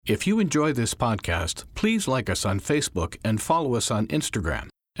If you enjoy this podcast, please like us on Facebook and follow us on Instagram,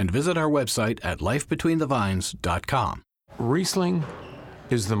 and visit our website at lifebetweenthevines.com. Riesling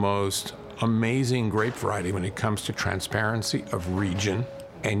is the most amazing grape variety when it comes to transparency of region,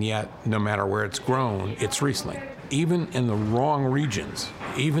 and yet no matter where it's grown, it's Riesling. Even in the wrong regions,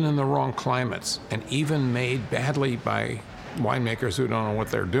 even in the wrong climates, and even made badly by winemakers who don't know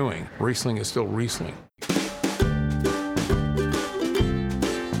what they're doing, Riesling is still Riesling.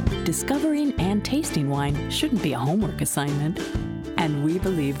 Discovering and tasting wine shouldn't be a homework assignment. And we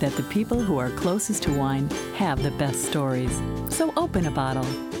believe that the people who are closest to wine have the best stories. So open a bottle.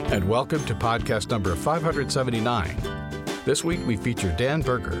 And welcome to podcast number 579. This week we feature Dan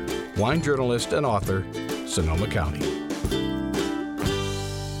Berger, wine journalist and author, Sonoma County.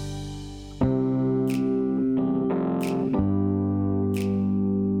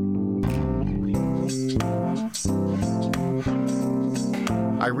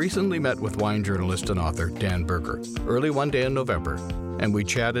 I recently met with wine journalist and author Dan Berger early one day in November, and we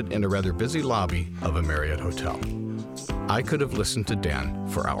chatted in a rather busy lobby of a Marriott Hotel. I could have listened to Dan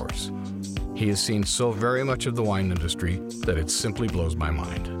for hours. He has seen so very much of the wine industry that it simply blows my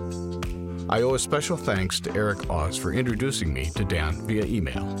mind. I owe a special thanks to Eric Oz for introducing me to Dan via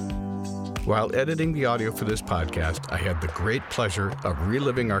email. While editing the audio for this podcast, I had the great pleasure of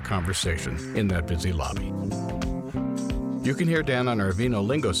reliving our conversation in that busy lobby. You can hear Dan on our Vino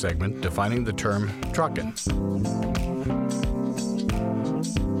Lingo segment defining the term truckin'.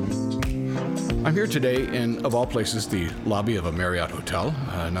 I'm here today in, of all places, the lobby of a Marriott Hotel.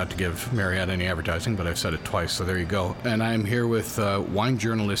 Not to give Marriott any advertising, but I've said it twice, so there you go. And I'm here with wine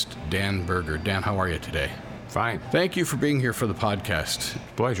journalist Dan Berger. Dan, how are you today? Fine. Thank you for being here for the podcast.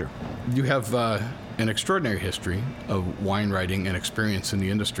 Pleasure. You have an extraordinary history of wine writing and experience in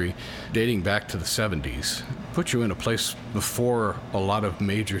the industry dating back to the 70s. Put you in a place before a lot of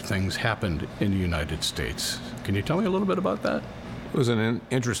major things happened in the United States. Can you tell me a little bit about that? It was an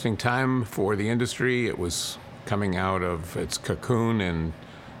interesting time for the industry. It was coming out of its cocoon and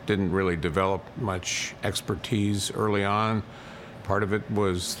didn't really develop much expertise early on. Part of it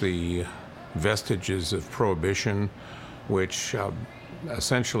was the vestiges of Prohibition, which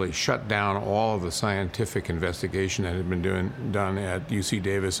essentially shut down all of the scientific investigation that had been done at UC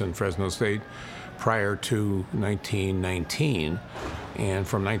Davis and Fresno State prior to 1919. And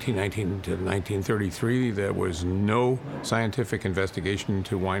from 1919 to 1933, there was no scientific investigation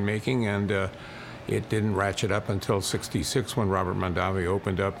into winemaking, and it didn't ratchet up until 1966 when Robert Mondavi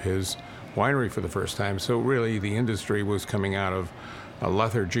opened up his winery for the first time. So really, the industry was coming out of a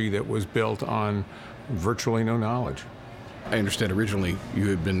lethargy that was built on virtually no knowledge. I understand originally you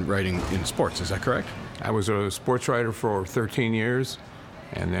had been writing in sports, is that correct? I was a sports writer for 13 years,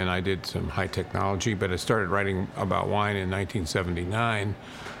 and then I did some high technology, but I started writing about wine in 1979,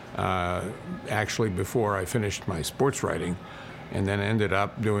 actually before I finished my sports writing, and then ended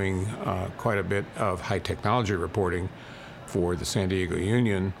up doing quite a bit of high technology reporting for the San Diego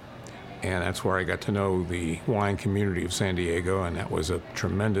Union, and that's where I got to know the wine community of San Diego, and that was a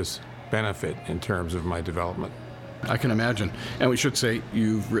tremendous benefit in terms of my development. I can imagine. And we should say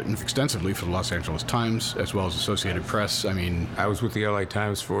you've written extensively for the Los Angeles Times as well as Associated Press. I was with the LA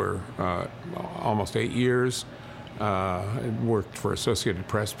Times for almost 8 years. I worked for Associated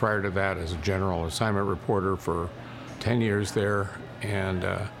Press prior to that as a general assignment reporter for 10 years there. And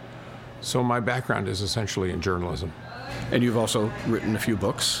so my background is essentially in journalism. And you've also written a few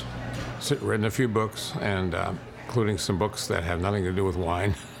books? And including some books that have nothing to do with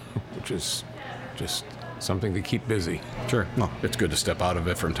wine, which is just something to keep busy. Sure. Well, it's good to step out of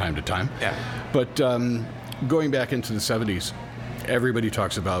it from time to time. Yeah. But going back into the 70s, everybody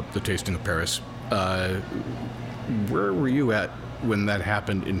talks about the Tasting of Paris. Where were you at when that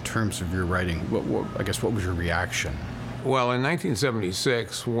happened in terms of your writing? What was your reaction? Well, in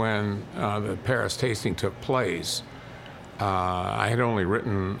 1976, when the Paris tasting took place, I had only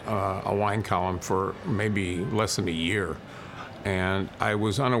written a wine column for maybe less than a year. And I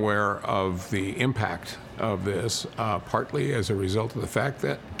was unaware of the impact of this, partly as a result of the fact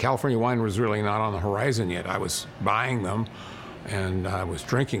that California wine was really not on the horizon yet. I was buying them, and I was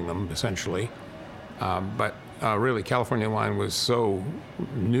drinking them, essentially. But really, California wine was so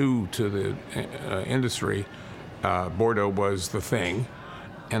new to the industry. Bordeaux was the thing.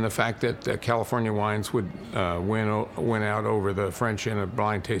 And the fact that California wines would win out over the French in a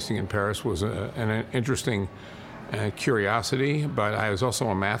blind tasting in Paris was an interesting curiosity, but I was also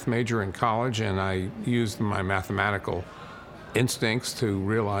a math major in college, and I used my mathematical instincts to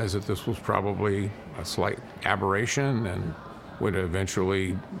realize that this was probably a slight aberration and would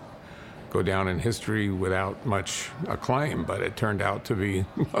eventually go down in history without much acclaim, but it turned out to be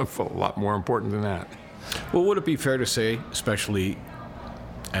a lot more important than that. Well, would it be fair to say, especially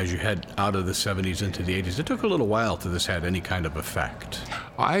as you head out of the 70s into the 80s, it took a little while till this had any kind of effect?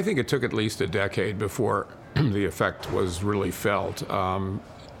 I think it took at least a decade before the effect was really felt,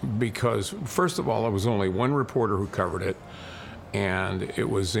 because, first of all, there was only one reporter who covered it, and it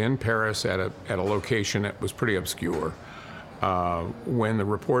was in Paris at a location that was pretty obscure. When the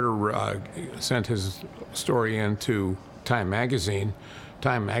reporter sent his story in to Time Magazine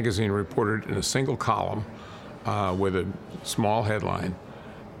reported in a single column with a small headline.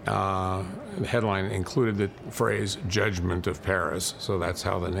 The headline included the phrase "Judgment of Paris," so that's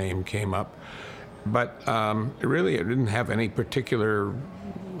how the name came up. But it didn't have any particular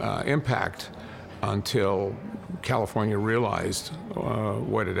impact until California realized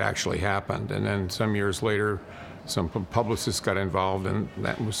what had actually happened. And then some years later, some publicists got involved, and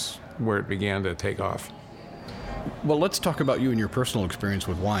that was where it began to take off. Well, let's talk about you and your personal experience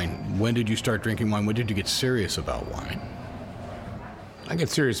with wine. When did you start drinking wine? When did you get serious about wine? I got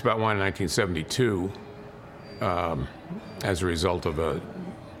serious about wine in 1972 as a result of a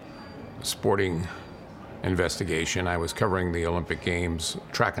sporting investigation. I was covering the Olympic Games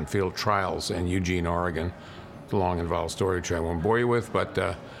track and field trials in Eugene, Oregon. It's a long, involved story which I won't bore you with, but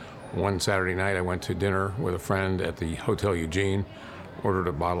one Saturday night I went to dinner with a friend at the Hotel Eugene, ordered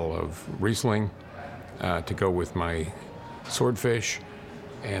a bottle of Riesling to go with my swordfish,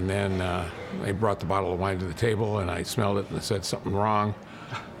 and then they brought the bottle of wine to the table, and I smelled it and I said something wrong.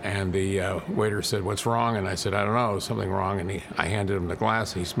 And the waiter said, "What's wrong?" And I said, "I don't know, something wrong." And I handed him the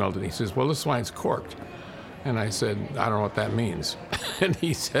glass, and he smelled it, and he says, "Well, this wine's corked." And I said, "I don't know what that means." And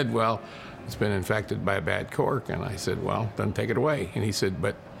he said, "Well, it's been infected by a bad cork." And I said, "Well, then take it away." And he said,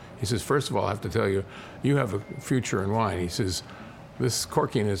 "First of all, I have to tell you, you have a future in wine." He says, "This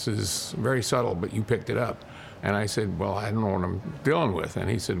corkiness is very subtle, but you picked it up." And I said, "Well, I don't know what I'm dealing with." And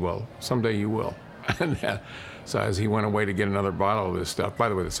he said, "Well, someday you will." And so as he went away to get another bottle of this stuff, by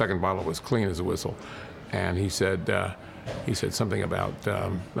the way, the second bottle was clean as a whistle, and he said something about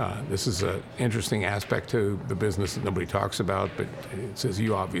this is an interesting aspect to the business that nobody talks about, but it says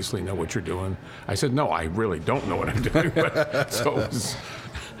you obviously know what you're doing. I said, "No, I really don't know what I'm doing." So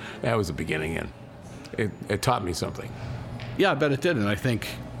that was the beginning, and it taught me something. Yeah, I bet it did, and I think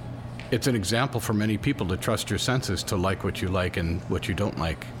it's an example for many people to trust your senses, to like what you like and what you don't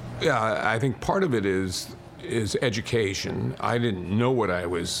like. Yeah, I think part of it is education. I didn't know what I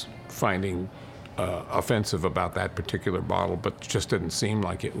was finding offensive about that particular bottle, but it just didn't seem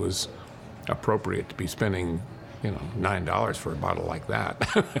like it was appropriate to be spending, $9 for a bottle like that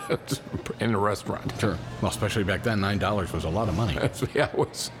in a restaurant. Sure. Well, especially back then, $9 was a lot of money. Yeah, it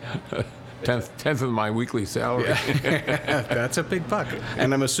was. Tenth of my weekly salary. Yeah. That's a big buck.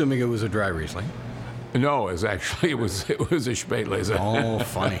 And I'm assuming it was a dry Riesling. No, it was a Spätlese. Oh,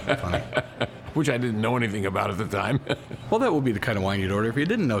 funny. Which I didn't know anything about at the time. Well, that would be the kind of wine you'd order if you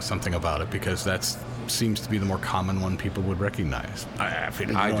didn't know something about it, because that seems to be the more common one people would recognize. I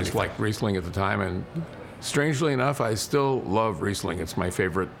just liked Riesling at the time, and strangely enough, I still love Riesling. It's my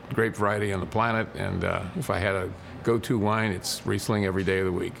favorite grape variety on the planet, and if I had a go-to wine, it's Riesling every day of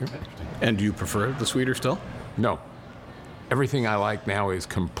the week. And do you prefer the sweeter still? No. Everything I like now is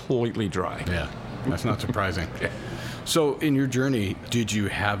completely dry. Yeah, that's not surprising. Yeah. So in your journey, did you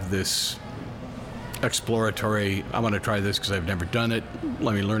have this exploratory, I want to try this because I've never done it,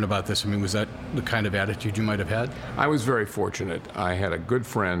 let me learn about this? I mean, was that the kind of attitude you might have had? I was very fortunate. I had a good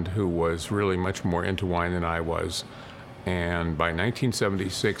friend who was really much more into wine than I was. And by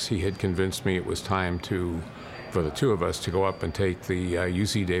 1976, he had convinced me it was time for the two of us to go up and take the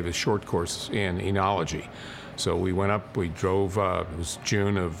UC Davis short course in enology. So we went up, we drove, it was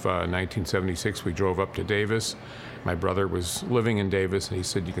June of 1976, we drove up to Davis. My brother was living in Davis, and he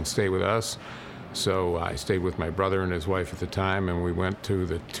said, "You can stay with us." So I stayed with my brother and his wife at the time, and we went to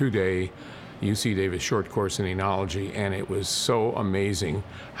the 2-day UC Davis short course in enology, and it was so amazing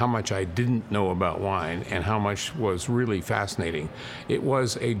how much I didn't know about wine and how much was really fascinating. It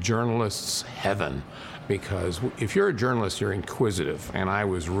was a journalist's heaven, because if you're a journalist, you're inquisitive, and I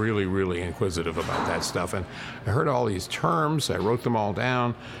was really, really inquisitive about that stuff. And I heard all these terms, I wrote them all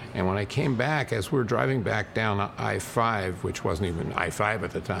down, and when I came back, as we were driving back down I-5, which wasn't even I-5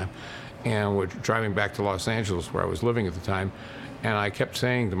 at the time, and we're driving back to Los Angeles, where I was living at the time, and I kept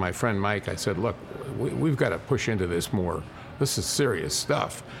saying to my friend Mike, I said, "Look, we've got to push into this more. This is serious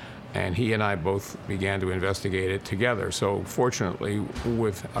stuff." And he and I both began to investigate it together. So fortunately,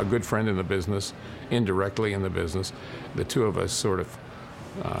 with a good friend in the business, indirectly in the business, the two of us sort of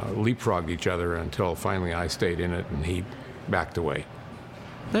leapfrogged each other until finally I stayed in it and he backed away.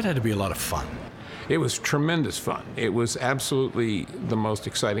 That had to be a lot of fun. It was tremendous fun. It was absolutely the most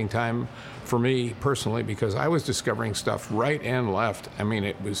exciting time for me personally because I was discovering stuff right and left. I mean,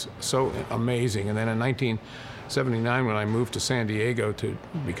 it was so amazing. And then in 1979, when I moved to San Diego to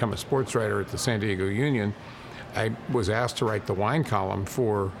become a sports writer at the San Diego Union, I was asked to write the wine column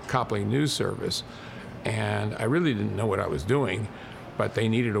for Copley News Service. And I really didn't know what I was doing, but they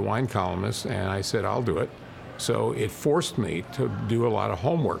needed a wine columnist, and I said, I'll do it. So it forced me to do a lot of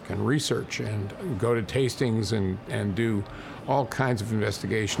homework and research and go to tastings and do all kinds of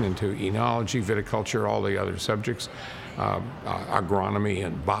investigation into enology, viticulture, all the other subjects, agronomy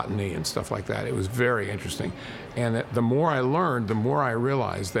and botany and stuff like that. It was very interesting. And the more I learned, the more I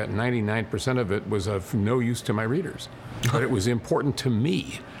realized that 99% of it was of no use to my readers. But it was important to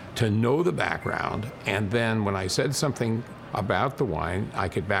me to know the background, and then when I said something about the wine, I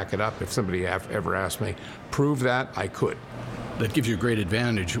could back it up. If somebody ever asked me, prove that, I could. That gives you a great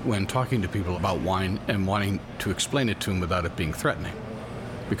advantage when talking to people about wine and wanting to explain it to them without it being threatening,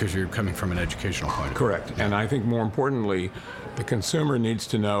 because you're coming from an educational point of view. Correct. And I think more importantly, the consumer needs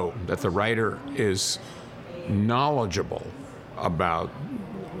to know that the writer is knowledgeable about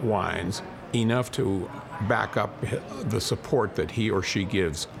wines enough to back up the support that he or she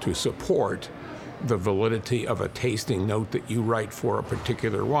gives to support the validity of a tasting note that you write for a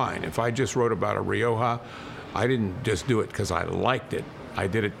particular wine. If I just wrote about a Rioja, I didn't just do it because I liked it. I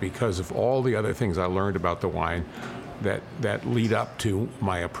did it because of all the other things I learned about the wine that lead up to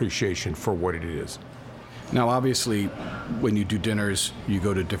my appreciation for what it is. Now, obviously, when you do dinners, you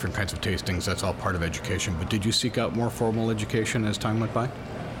go to different kinds of tastings. That's all part of education. But did you seek out more formal education as time went by?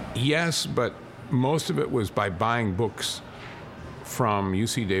 Yes, but most of it was by buying books from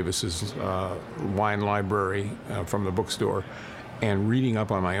UC Davis's wine library from the bookstore and reading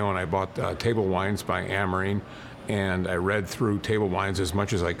up on my own. I bought Table Wines by Amarine, and I read through Table Wines as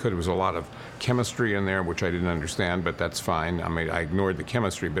much as I could. There was a lot of chemistry in there, which I didn't understand, but that's fine. I mean, I ignored the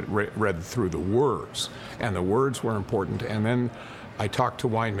chemistry, but read through the words, and the words were important. And then I talked to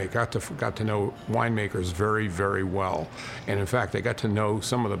winemakers, got to know winemakers very, very well. And in fact, I got to know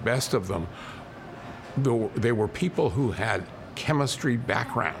some of the best of them. They were people who had chemistry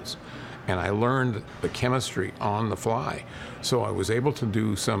backgrounds, and I learned the chemistry on the fly. So I was able to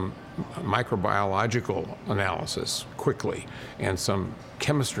do some microbiological analysis quickly and some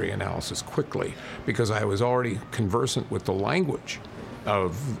chemistry analysis quickly because I was already conversant with the language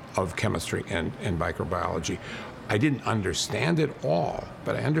of chemistry and microbiology. I didn't understand it all,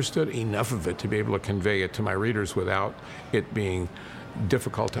 but I understood enough of it to be able to convey it to my readers without it being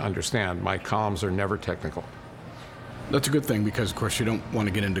difficult to understand. My columns are never technical. That's a good thing because, of course, you don't want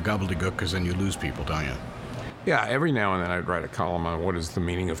to get into gobbledygook because then you lose people, don't you? Yeah, every now and then I'd write a column on what is the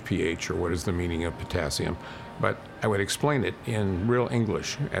meaning of pH or what is the meaning of potassium, but I would explain it in real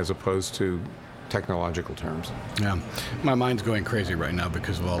English as opposed to technological terms. Yeah, my mind's going crazy right now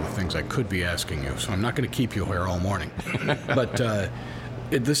because of all the things I could be asking you, so I'm not going to keep you here all morning. But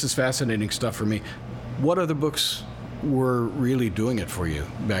this is fascinating stuff for me. What other books were really doing it for you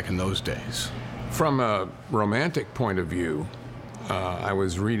back in those days? From a romantic point of view, I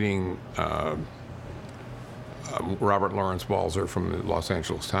was reading Robert Lawrence Balzer from the Los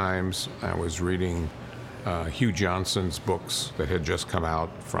Angeles Times. I was reading Hugh Johnson's books that had just come out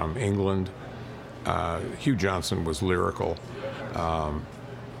from England. Hugh Johnson was lyrical.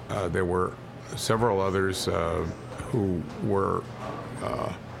 There were several others who were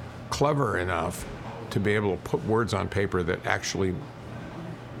clever enough to be able to put words on paper that actually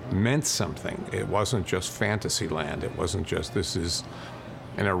meant something. It wasn't just fantasy land. It wasn't just this is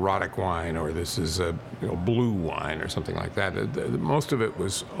an erotic wine or this is a blue wine or something like that. Most of it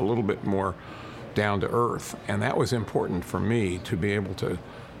was a little bit more down to earth, and that was important for me to be able to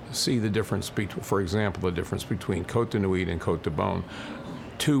see the difference between, for example, the difference between Côte de Nuit and Côte de Beaune,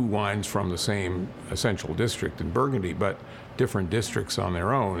 two wines from the same essential district in Burgundy, but different districts on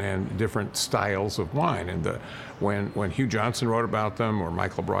their own and different styles of wine. And when Hugh Johnson wrote about them or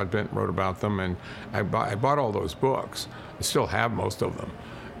Michael Broadbent wrote about them, and I bought all those books. I still have most of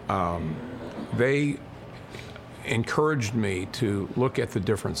them. They encouraged me to look at the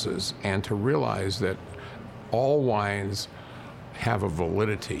differences and to realize that all wines have a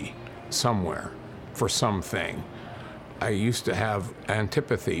validity somewhere for something. I used to have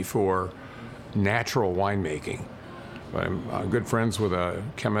antipathy for natural winemaking. I'm good friends with a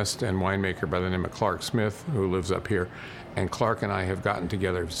chemist and winemaker by the name of Clark Smith, who lives up here. And Clark and I have gotten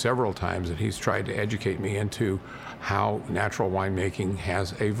together several times, and he's tried to educate me into how natural winemaking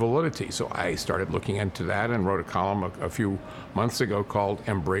has a validity. So I started looking into that and wrote a column a few months ago called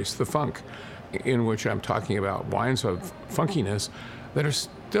Embrace the Funk, in which I'm talking about wines of funkiness that are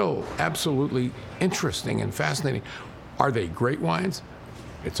still absolutely interesting and fascinating. Are they great wines?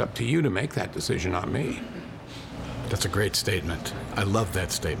 It's up to you to make that decision, not me. That's a great statement. I love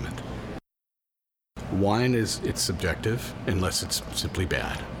that statement. Wine it's subjective unless it's simply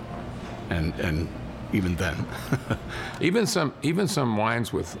bad. And even then. Even some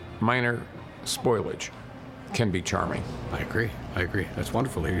wines with minor spoilage can be charming. I agree. That's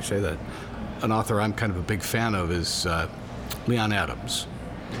wonderful to hear you say that. An author I'm kind of a big fan of is Leon Adams.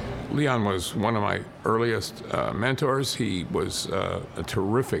 Leon was one of my earliest mentors. He was a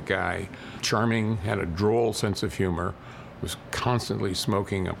terrific guy, charming, had a droll sense of humor, was constantly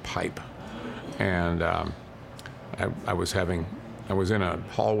smoking a pipe. And I was in a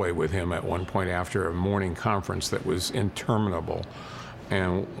hallway with him at one point after a morning conference that was interminable.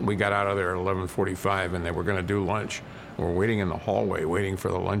 And we got out of there at 11:45, and they were going to do lunch. We're waiting in the hallway, waiting for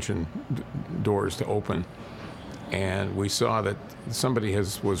the luncheon doors to open. And we saw that somebody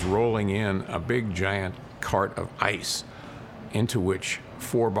was rolling in a big, giant cart of ice into which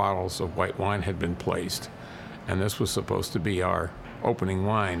 4 bottles of white wine had been placed. And this was supposed to be our opening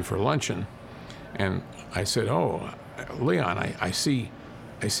wine for luncheon. And I said, "Oh, Leon, I see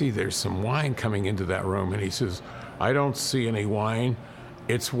there's some wine coming into that room." And he says, "I don't see any wine.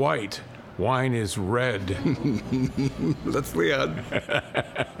 It's white. Wine is red." That's Leon.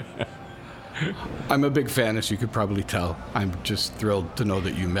 I'm a big fan, as you could probably tell. I'm just thrilled to know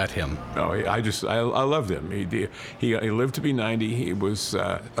that you met him. Oh, I loved him. He lived to be 90. He was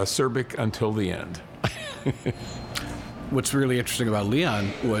acerbic until the end. What's really interesting about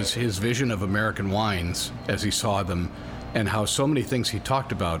Leon was his vision of American wines as he saw them, and how so many things he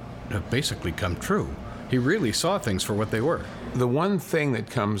talked about have basically come true. He really saw things for what they were. The one thing that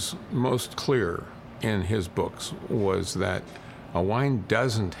comes most clear in his books was that a wine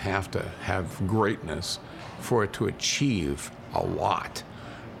doesn't have to have greatness for it to achieve a lot.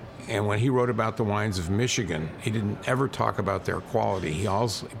 And when he wrote about the wines of Michigan, he didn't ever talk about their quality.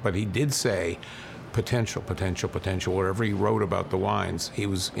 But he did say potential. Whatever he wrote about the wines, he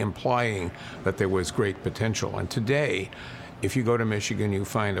was implying that there was great potential. And today, if you go to Michigan, you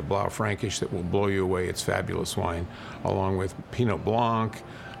find a Blaufränkisch that will blow you away. It's fabulous wine, along with Pinot Blanc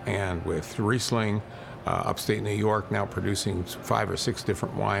and with Riesling. Upstate New York now producing 5 or 6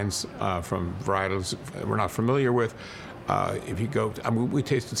 different wines from varietals we're not familiar with. If you go, we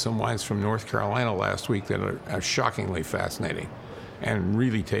tasted some wines from North Carolina last week that are shockingly fascinating and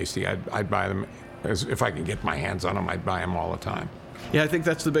really tasty. I'd buy them. If I could get my hands on them, I'd buy them all the time. Yeah, I think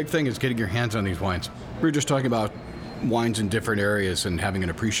that's the big thing, is getting your hands on these wines. We were just talking about wines in different areas and having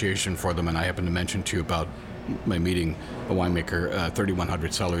an appreciation for them, and I happened to mention to you about my meeting a winemaker,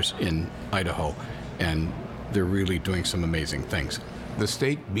 3100 Cellars in Idaho, and they're really doing some amazing things. The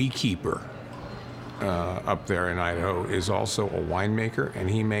state beekeeper up there in Idaho is also a winemaker, and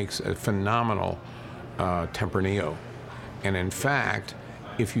he makes a phenomenal Tempranillo. And in fact,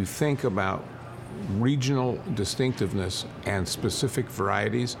 if you think about regional distinctiveness and specific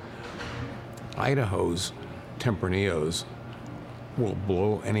varieties, Idaho's Tempranillos will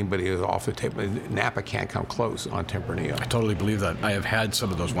blow anybody off the table. Napa can't come close on Tempranillo. I totally believe that. I have had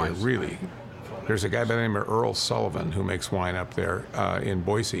some of those wines. Really. There's a guy by the name of Earl Sullivan who makes wine up there in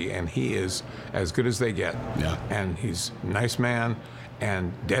Boise, and he is as good as they get. Yeah. And he's a nice man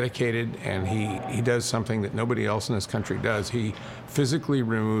and dedicated, and he does something that nobody else in this country does. He physically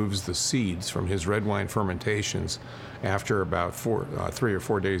removes the seeds from his red wine fermentations after about 3 or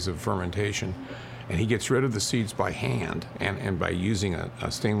 4 days of fermentation, and he gets rid of the seeds by hand and by using a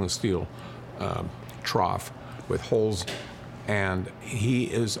stainless steel trough with holes. And he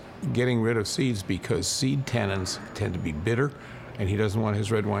is getting rid of seeds because seed tannins tend to be bitter, and he doesn't want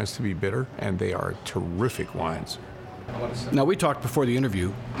his red wines to be bitter, and they are terrific wines. Now, we talked before the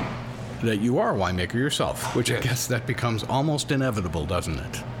interview that you are a winemaker yourself, which Yes. I guess that becomes almost inevitable, doesn't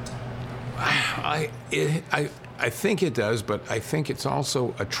it? I think it does, but I think it's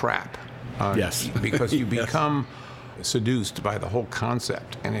also a trap. Yes. Because you Yes. become seduced by the whole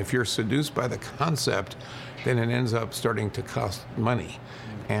concept. And if you're seduced by the concept, then it ends up starting to cost money.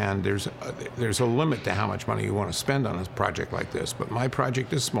 And there's a limit to how much money you want to spend on a project like this. But my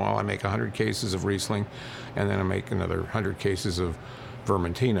project is small. I make 100 cases of Riesling, and then I make another 100 cases of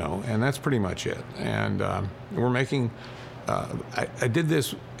Vermentino, and that's pretty much it. And we're making, I did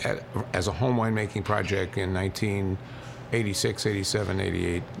this as a home winemaking project in 1986, 87,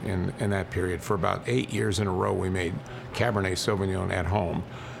 88, in that period. For about 8 years in a row, we made Cabernet Sauvignon at home,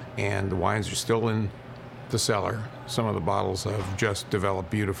 and the wines are still in the cellar. Some of the bottles have just developed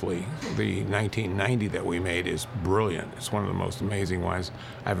beautifully. The 1990 that we made is brilliant. It's one of the most amazing wines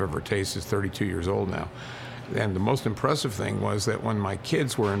I've ever tasted. It's 32 years old now. And the most impressive thing was that when my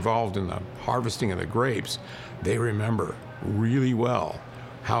kids were involved in the harvesting of the grapes, they remember really well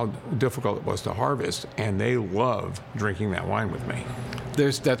how difficult it was to harvest, and they love drinking that wine with me.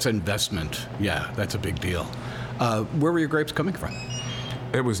 That's investment. Yeah, that's a big deal. Where were your grapes coming from?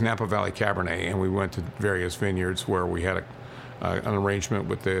 It was Napa Valley Cabernet, and we went to various vineyards where we had an arrangement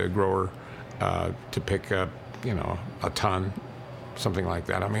with the grower to pick up, a ton, something like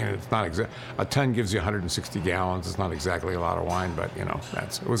that. I mean, it's not a ton gives you 160 gallons. It's not exactly a lot of wine, but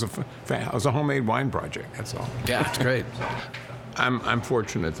it was a homemade wine project. That's all. Yeah, it's great. I'm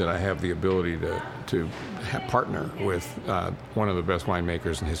fortunate that I have the ability to partner with one of the best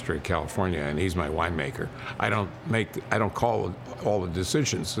winemakers in history of California, and he's my winemaker. I don't call all the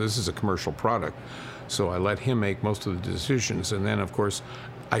decisions. This is a commercial product, so I let him make most of the decisions, and then of course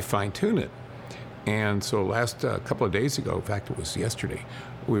I fine tune it. And so last couple of days ago, in fact it was yesterday,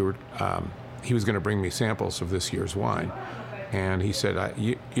 he was going to bring me samples of this year's wine. And he said,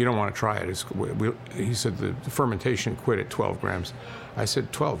 you don't want to try it. He said the fermentation quit at 12 grams. I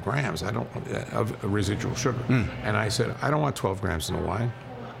said, 12 grams? I don't of residual sugar. And I said, I don't want 12 grams in the wine.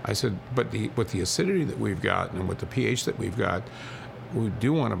 I said, but with the acidity that we've got and with the pH that we've got, we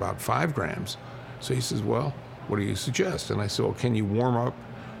do want about 5 grams. So he says, well, what do you suggest? And I said, well, can you warm up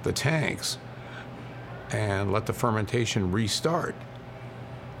the tanks and let the fermentation restart?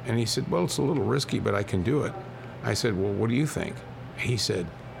 And he said, well, it's a little risky, but I can do it. I said, well, what do you think? He said,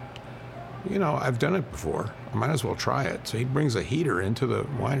 I've done it before. I might as well try it. So he brings a heater into the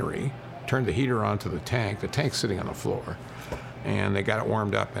winery, turned the heater onto the tank. The tank's sitting on the floor. And they got it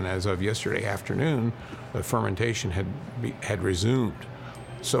warmed up. And as of yesterday afternoon, the fermentation had resumed.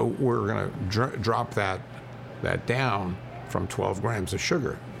 So we're going to drop that down from 12 grams of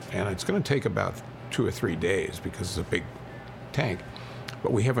sugar. And it's going to take about 2 or 3 days because it's a big tank.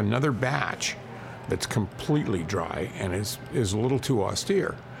 But we have another batch that's completely dry and is a little too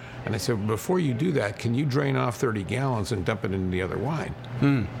austere. And I said, before you do that, can you drain off 30 gallons and dump it into the other wine?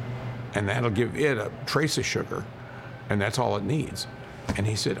 And that'll give it a trace of sugar, and that's all it needs. And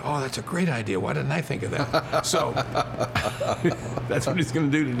he said, oh, that's a great idea. Why didn't I think of that? So that's what he's going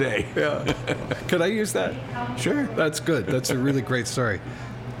to do today. Yeah. Could I use that? Sure. That's good. That's a really great story.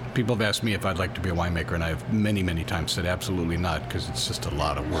 People have asked me if I'd like to be a winemaker, and I have many, many times said absolutely not, because it's just a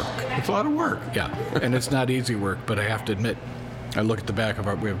lot of work. It's a lot of work. Yeah, and it's not easy work, but I have to admit, I look at the back of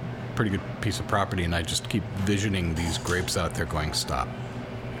we have a pretty good piece of property, and I just keep visioning these grapes out there going, stop,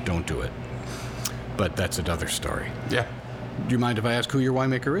 don't do it. But that's another story. Yeah. Do you mind if I ask who your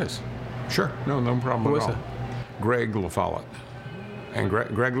winemaker is? Sure, no problem Who at is all. it? Greg LaFollette. And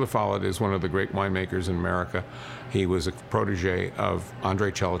Greg LaFollette is one of the great winemakers in America. He was a protege of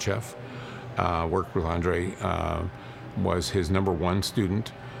Andrei Chelychev, worked with Andrei, was his number one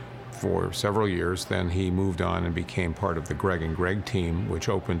student for several years. Then he moved on and became part of the Greg and Greg team, which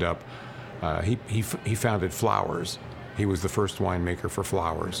opened up, he founded Flowers. He was the first winemaker for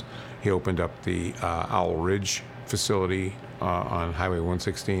Flowers. He opened up the Owl Ridge facility on Highway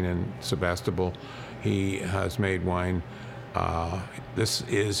 116 in Sebastopol. He has made wine. This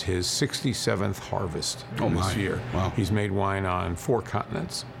is his 67th harvest this year. Wow. He's made wine on 4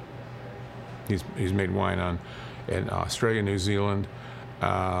 continents. He's made wine in Australia, New Zealand.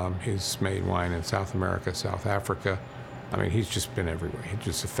 He's made wine in South America, South Africa. I mean, he's just been everywhere. He's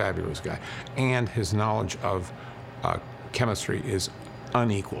just a fabulous guy. And his knowledge of chemistry is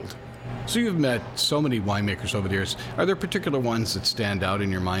unequaled. So you've met so many winemakers over the years. Are there particular ones that stand out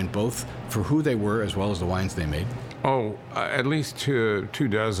in your mind, both for who they were as well as the wines they made? Oh, at least 2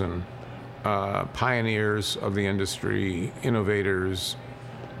 dozen pioneers of the industry, innovators,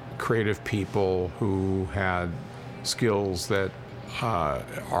 creative people who had skills that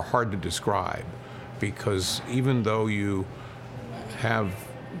are hard to describe, because even though you have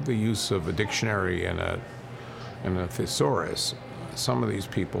the use of a dictionary and a thesaurus, some of these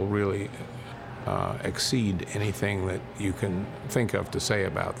people really exceed anything that you can think of to say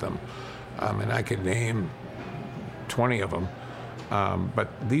about them. And I could name 20 of them.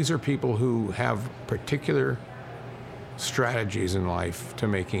 But these are people who have particular strategies in life to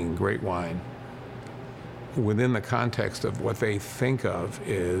making great wine within the context of what they think of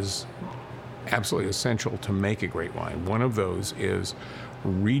is absolutely essential to make a great wine. One of those is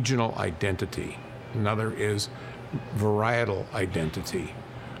regional identity. Another is varietal identity.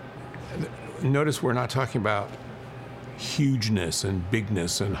 Notice we're not talking about hugeness and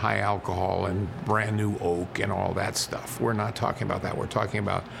bigness and high alcohol and brand new oak and all that stuff. We're not talking about that. We're talking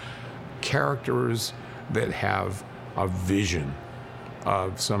about characters that have a vision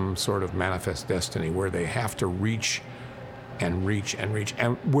of some sort of manifest destiny where they have to reach and reach,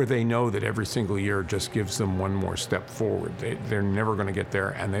 and where they know that every single year just gives them one more step forward. They're never going to get there,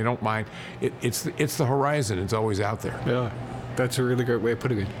 and they don't mind. It's the horizon. It's always out there. Yeah, that's a really great way of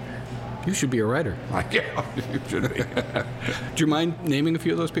putting it. You should be a writer. Yeah, you should be. Do you mind naming a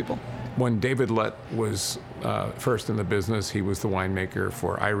few of those people? When David Lett was first in the business, he was the winemaker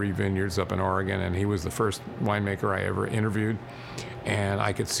for Irie Vineyards up in Oregon, and he was the first winemaker I ever interviewed. And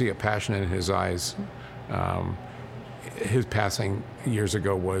I could see a passion in his eyes. His passing years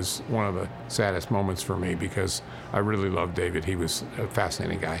ago was one of the saddest moments for me because I really loved David. He was a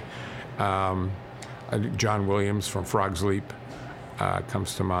fascinating guy. John Williams from Frog's Leap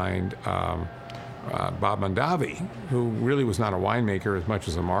comes to mind. Bob Mondavi, who really was not a winemaker as much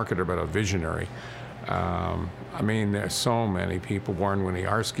as a marketer, but a visionary. I mean, there's so many people. Warren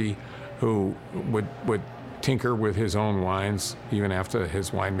Winiarski, who would tinker with his own wines even after his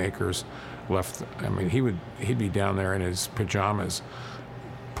winemakers left. I mean, he'd be down there in his pajamas,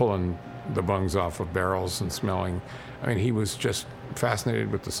 pulling the bungs off of barrels and smelling. I mean, he was just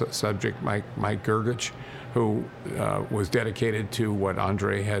fascinated with the subject. Mike Gergich, who was dedicated to what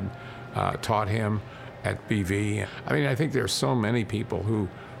Andre had taught him at BV. I mean, I think there's so many people who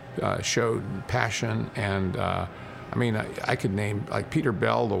showed passion, and I mean, I could name like Peter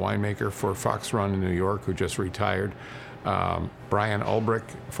Bell, the winemaker for Fox Run in New York, who just retired. Brian Ulbrich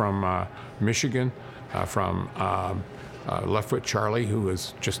from Michigan, from Left Foot Charlie, who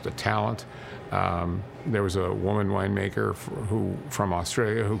is just a talent. There was a woman winemaker from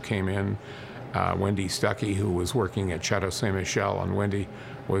Australia who came in, Wendy Stuckey, who was working at Chateau Saint Michel, and Wendy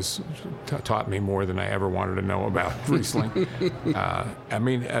was taught me more than I ever wanted to know about Riesling. I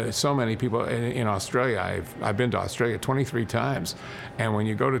mean, so many people in Australia. I've been to Australia 23 times, and when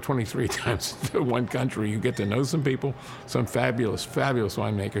you go to 23 times to one country, you get to know some people, some fabulous, fabulous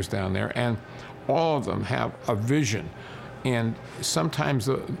winemakers down there, and all of them have a vision. And sometimes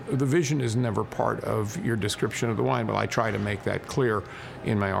the vision is never part of your description of the wine, but I try to make that clear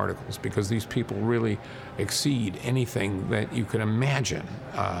in my articles because these people really exceed anything that you can imagine.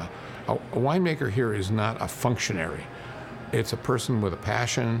 A winemaker here is not a functionary. It's a person with a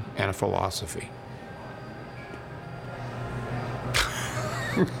passion and a philosophy.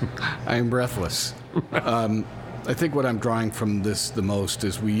 I am breathless. I think what I'm drawing from this the most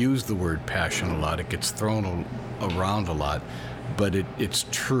is we use the word passion a lot. It gets thrown around a lot, but it's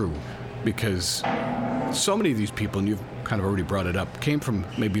true because so many of these people, and you've kind of already brought it up, came from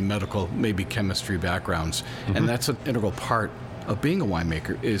maybe medical, maybe chemistry backgrounds, and that's an integral part of being a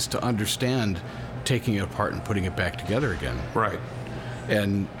winemaker is to understand taking it apart and putting it back together again. Right.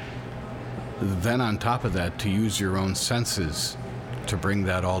 And then on top of that, to use your own senses to bring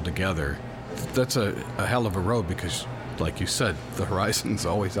that all together. That's a hell of a road because, like you said, the horizon's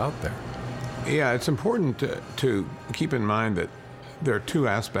always out there. Yeah, it's important to keep in mind that there are two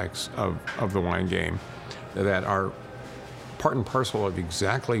aspects of the wine game that are part and parcel of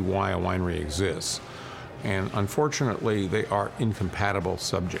exactly why a winery exists. And unfortunately, they are incompatible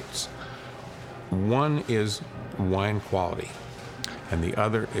subjects. One is wine quality, and the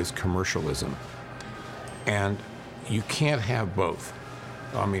other is commercialism. And you can't have both.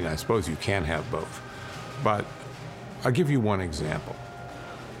 I mean, I suppose you can have both. But I'll give you one example.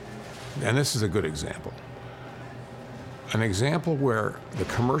 And this is a good example. An example where the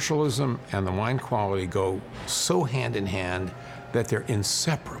commercialism and the wine quality go so hand in hand that they're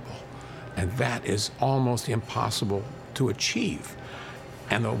inseparable. And that is almost impossible to achieve.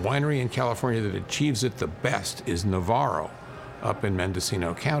 And the winery in California that achieves it the best is Navarro up in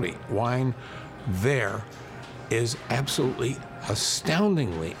Mendocino County. Wine there is absolutely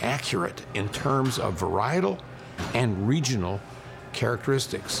astoundingly accurate in terms of varietal and regional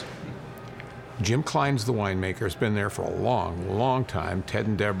characteristics. Jim Klein's the winemaker, has been there for a long, long time. Ted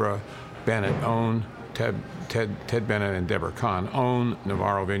and Deborah Bennett own, Ted Bennett and Deborah Kahn own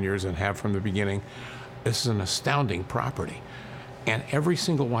Navarro Vineyards and have from the beginning. This is an astounding property. And every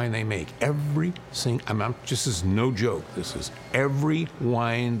single wine they make, this is no joke, this is every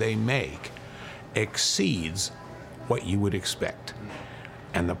wine they make exceeds what you would expect.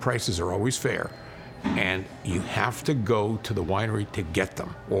 And the prices are always fair. And you have to go to the winery to get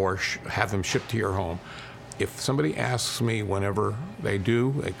them or have them shipped to your home. If somebody asks me whenever they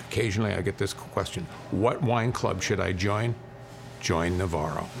do, occasionally I get this question, what wine club should I join? Join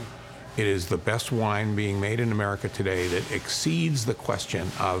Navarro. It is the best wine being made in America today that exceeds the question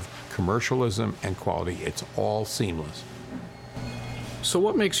of commercialism and quality. It's all seamless. So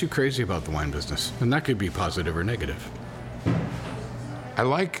what makes you crazy about the wine business? And that could be positive or negative. I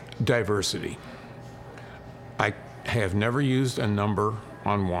like diversity. I have never used a number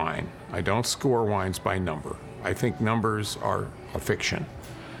on wine. I don't score wines by number. I think numbers are a fiction.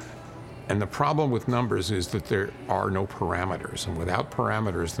 And the problem with numbers is that there are no parameters. And without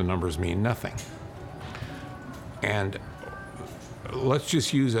parameters, the numbers mean nothing. And let's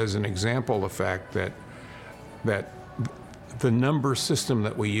just use as an example the fact that the number system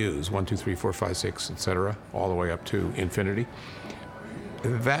that we use, 1, 2, 3, 4, 5, 6, etc., all the way up to infinity,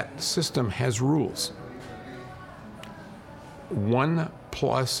 that system has rules. 1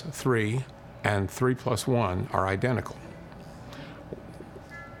 plus 3 and 3 plus 1 are identical.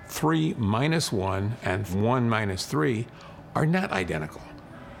 3 minus 1 and 1 minus 3 are not identical.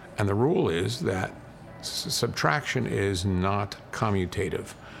 And the rule is that subtraction is not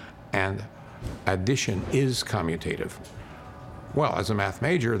commutative, and addition is commutative. Well, as a math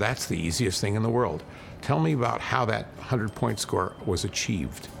major, that's the easiest thing in the world. Tell me about how that 100-point score was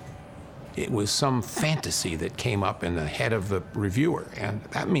achieved. It was some fantasy that came up in the head of the reviewer, and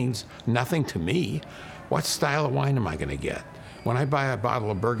that means nothing to me. What style of wine am I going to get? When I buy a bottle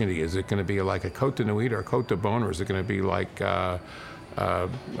of Burgundy, is it going to be like a Côte de Nuit or a Côte de Beaune, or is it going to be like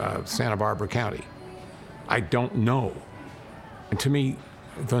Santa Barbara County? I don't know. And to me,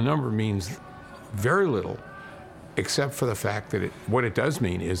 the number means very little, except for the fact that what it does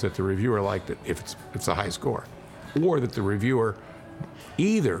mean is that the reviewer liked it if it's a high score, or that the reviewer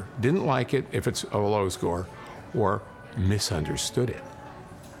either didn't like it if it's a low score, or misunderstood it.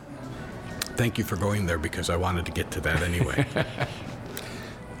 Thank you for going there, because I wanted to get to that anyway.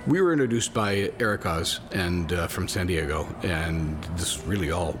 We were introduced by Eric Oz and from San Diego, and this is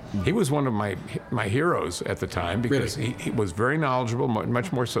really all. He was one of my heroes at the time, because Really? he was very knowledgeable,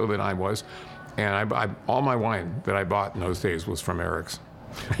 much more so than I was. And all my wine that I bought in those days was from Eric's.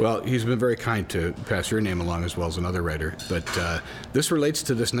 Well, he's been very kind to pass your name along as well as another writer. But this relates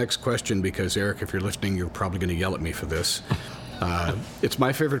to this next question, because, Eric, if you're listening, you're probably going to yell at me for this. It's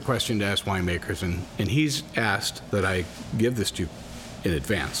my favorite question to ask winemakers, and he's asked that I give this to you in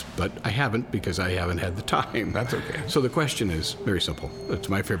advance, but I haven't, because I haven't had the time. That's okay. So the question is very simple. It's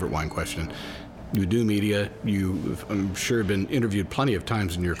my favorite wine question. You do media. You've, I'm sure, been interviewed plenty of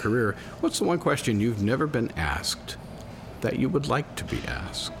times in your career. What's the one question you've never been asked that you would like to be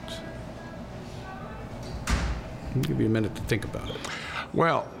asked? I'll give you a minute to think about it.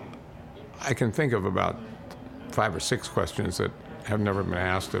 Well, I can think of about 5 or 6 questions that have never been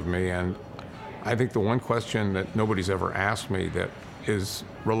asked of me, and I think the one question that nobody's ever asked me that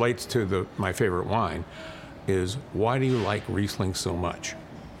relates to my favorite wine is, why do you like Riesling so much?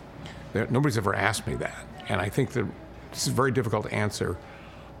 Nobody's ever asked me that, and I think that it's very difficult to answer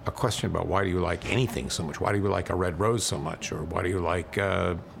a question about why do you like anything so much. Why do you like a red rose so much, or why do you like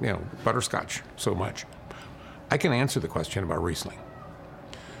butterscotch so much? I can answer the question about Riesling.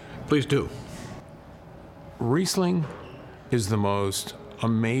 Please do. Riesling is the most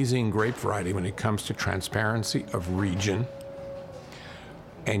amazing grape variety when it comes to transparency of region,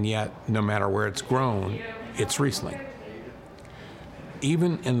 and yet no matter where it's grown, it's Riesling.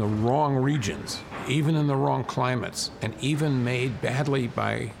 Even in the wrong regions, even in the wrong climates, and even made badly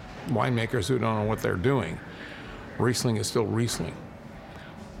by winemakers who don't know what they're doing, Riesling is still Riesling.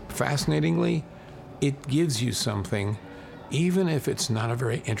 Fascinatingly, it gives you something, even if it's not a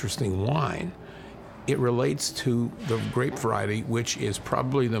very interesting wine. It relates to the grape variety, which is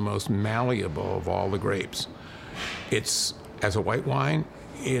probably the most malleable of all the grapes. It's, as a white wine,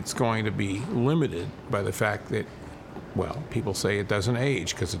 it's going to be limited by the fact that, well, people say it doesn't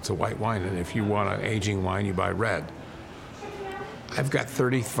age because it's a white wine, and if you want an aging wine, you buy red. I've got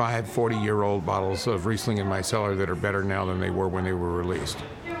 35, 40-year-old bottles of Riesling in my cellar that are better now than they were when they were released.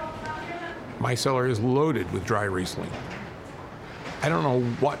 My cellar is loaded with dry Riesling. I don't know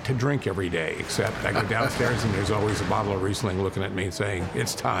what to drink every day, except I go downstairs and there's always a bottle of Riesling looking at me saying,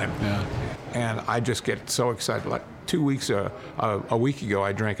 it's time. Yeah. And I just get so excited. Like a week ago,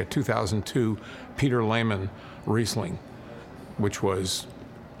 I drank a 2002 Peter Lehmann Riesling, which was,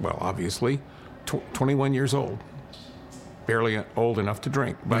 well, obviously, 21 years old. Barely old enough to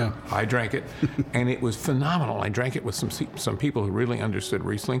drink, but yeah. I drank it, and it was phenomenal. I drank it with some people who really understood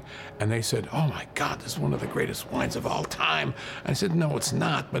Riesling, and they said, oh my God, this is one of the greatest wines of all time. I said, no, it's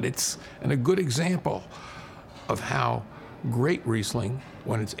not, but it's a good example of how great Riesling,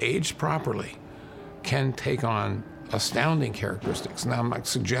 when it's aged properly, can take on astounding characteristics. Now, I'm not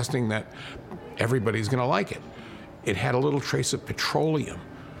suggesting that everybody's going to like it. It had a little trace of petroleum.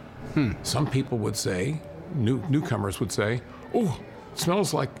 Some people would say, newcomers would say, oh, it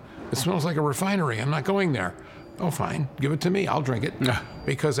smells like a refinery. I'm not going there. Oh, fine. Give it to me. I'll drink it.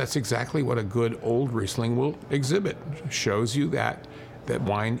 Because that's exactly what a good old Riesling will exhibit. Shows you that that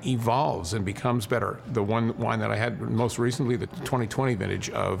wine evolves and becomes better. The wine that I had most recently, the 2020 vintage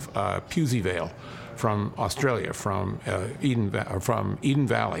of Pusey Vale from Australia, from Eden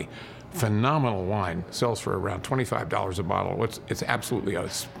Valley. Phenomenal wine, sells for around $25 a bottle. It's absolutely a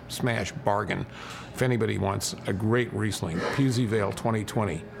smash bargain. If anybody wants a great Riesling, Pusey Vale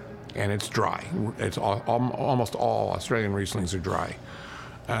 2020, and it's dry. It's almost all Australian Rieslings are dry.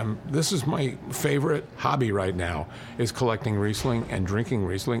 This is my favorite hobby right now, is collecting Riesling and drinking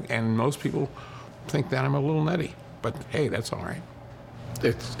Riesling, and most people think that I'm a little nutty, but hey, that's all right.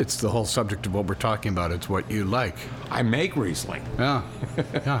 It's the whole subject of what we're talking about. It's what you like. I make Riesling. Yeah,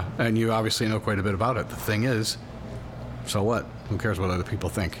 yeah, and you obviously know quite a bit about it. The thing is, so what? Who cares what other people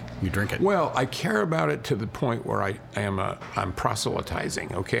think? You drink it. Well, I care about it to the point where I'm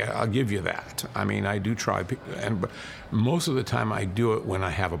proselytizing. Okay, I'll give you that. I mean, I do try, but most of the time I do it when I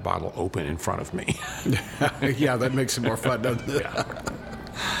have a bottle open in front of me. Yeah, that makes it more fun, doesn't it?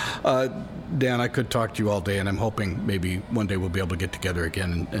 Yeah. Dan, I could talk to you all day, and I'm hoping maybe one day we'll be able to get together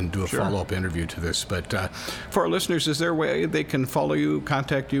again and do a follow-up interview to this. But for our listeners, is there a way they can follow you,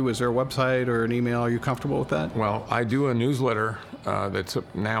 contact you? Is there a website or an email? Are you comfortable with that? Well, I do a newsletter that's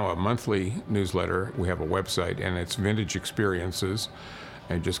now a monthly newsletter. We have a website, and it's Vintage Experiences.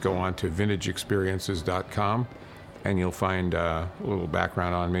 And just go on to vintageexperiences.com, and you'll find a little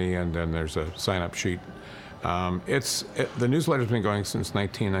background on me, and then there's a sign-up sheet. The newsletter's been going since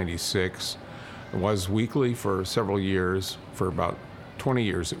 1996. It was weekly for several years. For about 20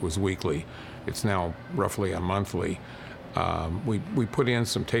 years it was weekly. It's now roughly a monthly. We put in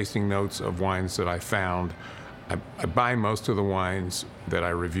some tasting notes of wines that I found. I buy most of the wines that I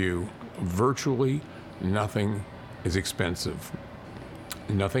review. Virtually nothing is expensive.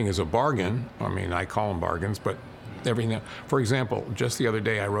 Nothing is a bargain. I mean, I call them bargains, but everything. For example, just the other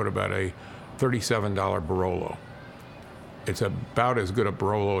day I wrote about a $37 Barolo. It's about as good a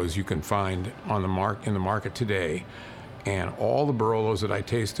Barolo as you can find on in the market today, and all the Barolos that I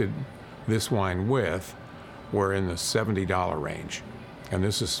tasted this wine with were in the $70 range, and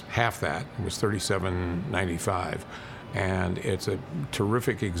this is half that. It was $37.95, and it's a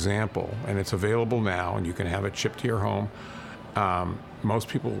terrific example, and it's available now, and you can have it shipped to your home. Most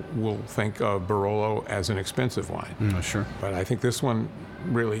people will think of Barolo as an expensive wine. Sure. But I think this one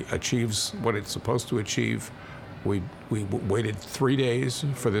really achieves what it's supposed to achieve. We waited 3 days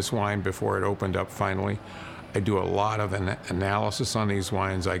for this wine before it opened up finally. I do a lot of analysis on these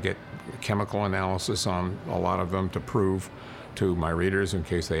wines. I get chemical analysis on a lot of them to prove to my readers in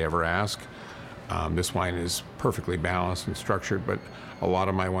case they ever ask. This wine is perfectly balanced and structured, but a lot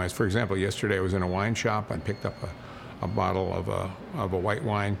of my wines, for example, yesterday I was in a wine shop. I picked up a bottle of a white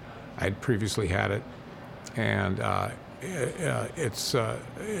wine. I had previously had it, and it's a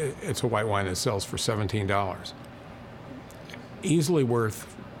white wine that sells for $17. Easily worth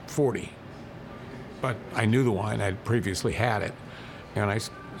 $40. But I knew the wine, I'd previously had it, and I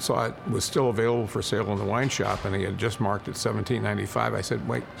saw it was still available for sale in the wine shop, and they had just marked it $17.95. I said,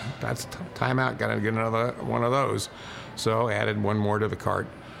 wait, that's time out, gotta get another one of those. So I added one more to the cart.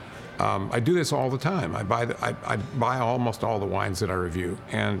 I do this all the time. I buy almost all the wines that I review,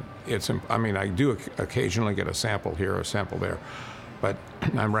 and I do occasionally get a sample here, a sample there, but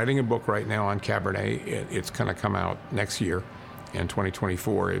I'm writing a book right now on Cabernet. It's going to come out next year, in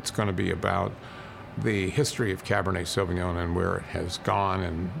 2024. It's going to be about the history of Cabernet Sauvignon and where it has gone,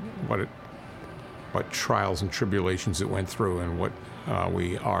 and what trials and tribulations it went through, and what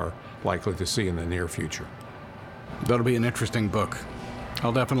we are likely to see in the near future. That'll be an interesting book.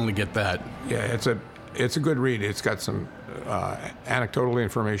 I'll definitely get that. Yeah, it's a good read. It's got some anecdotal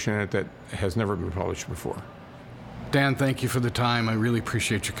information in it that has never been published before. Dan, thank you for the time. I really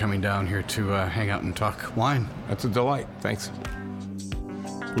appreciate you coming down here to hang out and talk wine. That's a delight. Thanks.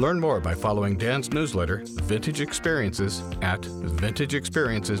 Learn more by following Dan's newsletter, Vintage Experiences, at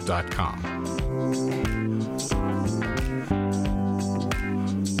vintageexperiences.com.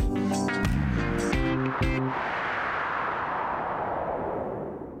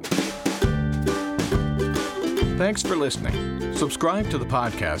 Thanks for listening. Subscribe to the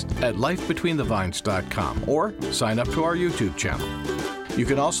podcast at lifebetweenthevines.com or sign up to our YouTube channel. You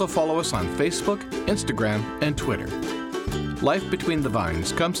can also follow us on Facebook, Instagram, and Twitter. Life Between the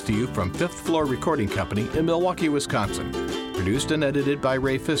Vines comes to you from Fifth Floor Recording Company in Milwaukee, Wisconsin. Produced and edited by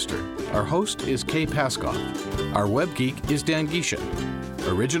Ray Pfister. Our host is Kay Paskoff. Our web geek is Dan Gisha.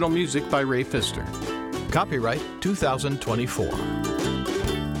 Original music by Ray Pfister. Copyright 2024.